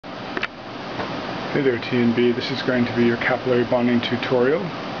Hey there TNB, this is going to be your capillary bonding tutorial.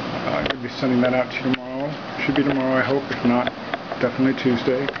 I'm going to be sending that out to you tomorrow. Should be tomorrow, I hope. If not, definitely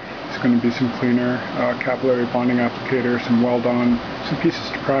Tuesday. It's going to be some cleaner capillary bonding applicator, some weld-on, some pieces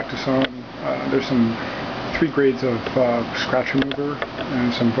to practice on. There's some 3 grades of scratch remover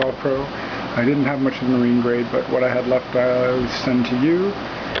and some Velcro. I didn't have much of the marine grade, but what I had left I would send to you,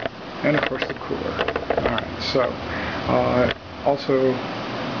 and of course the cooler. Alright, so also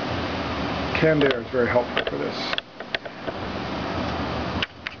canned air is very helpful for this.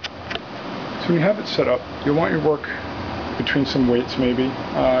 So when you have it set up, you'll want your work between some weights maybe,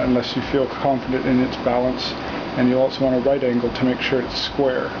 unless you feel confident in its balance, and you'll also want a right angle to make sure it's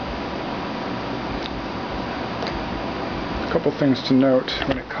square. A couple things to note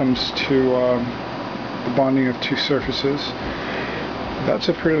when it comes to the bonding of 2 surfaces. That's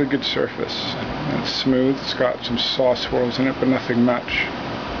a pretty good surface. It's smooth, it's got some saw swirls in it, but nothing much.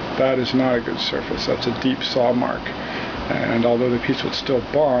 That is not a good surface. That's a deep saw mark. And although the piece would still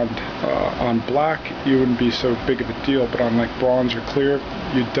bond, on black you wouldn't be so big of a deal, but on like bronze or clear,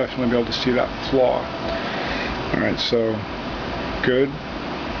 you'd definitely be able to see that flaw. Alright, so good,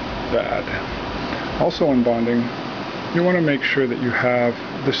 bad. Also in bonding, you want to make sure that you have,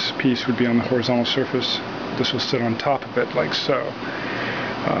 this piece would be on the horizontal surface, this will sit on top of it like so.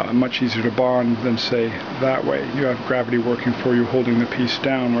 Much easier to bond than say that way. You have gravity working for you holding the piece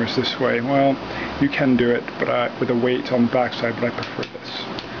down, whereas this way, well, you can do it but with a weight on the backside, but I prefer this.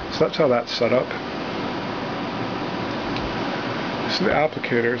 So that's how that's set up. So the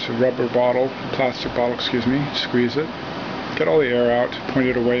applicator is a rubber bottle, plastic bottle, excuse me. Squeeze it, get all the air out, point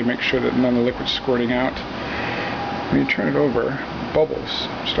it away, make sure that none of the liquid's squirting out. When you turn it over, bubbles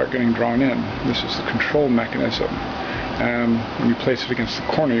start getting drawn in. This is the control mechanism. When you place it against the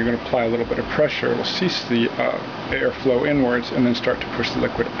corner, you're going to apply a little bit of pressure. It will cease the airflow inwards and then start to push the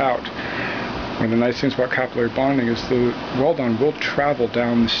liquid out. One of the nice things about capillary bonding is the weld-on will travel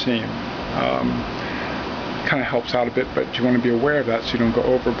down the seam. Kind of helps out a bit, but you want to be aware of that so you don't go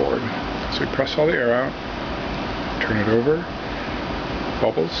overboard. So you press all the air out, turn it over,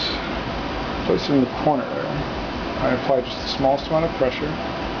 bubbles, place it in the corner there. I apply just the smallest amount of pressure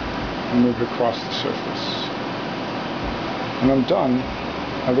and move it across the surface. When I'm done,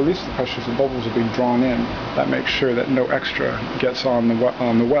 I release the pressure so the bubbles are being drawn in. That makes sure that no extra gets on the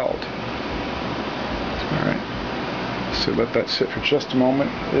weld. Alright, so let that sit for just a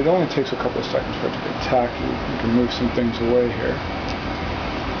moment. It only takes a couple of seconds for it to get tacky. You can move some things away here.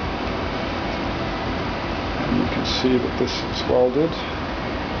 And you can see that this is welded.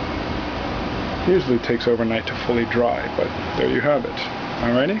 Usually it takes overnight to fully dry, but there you have it.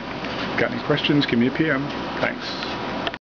 Alrighty, got any questions, give me a PM. Thanks.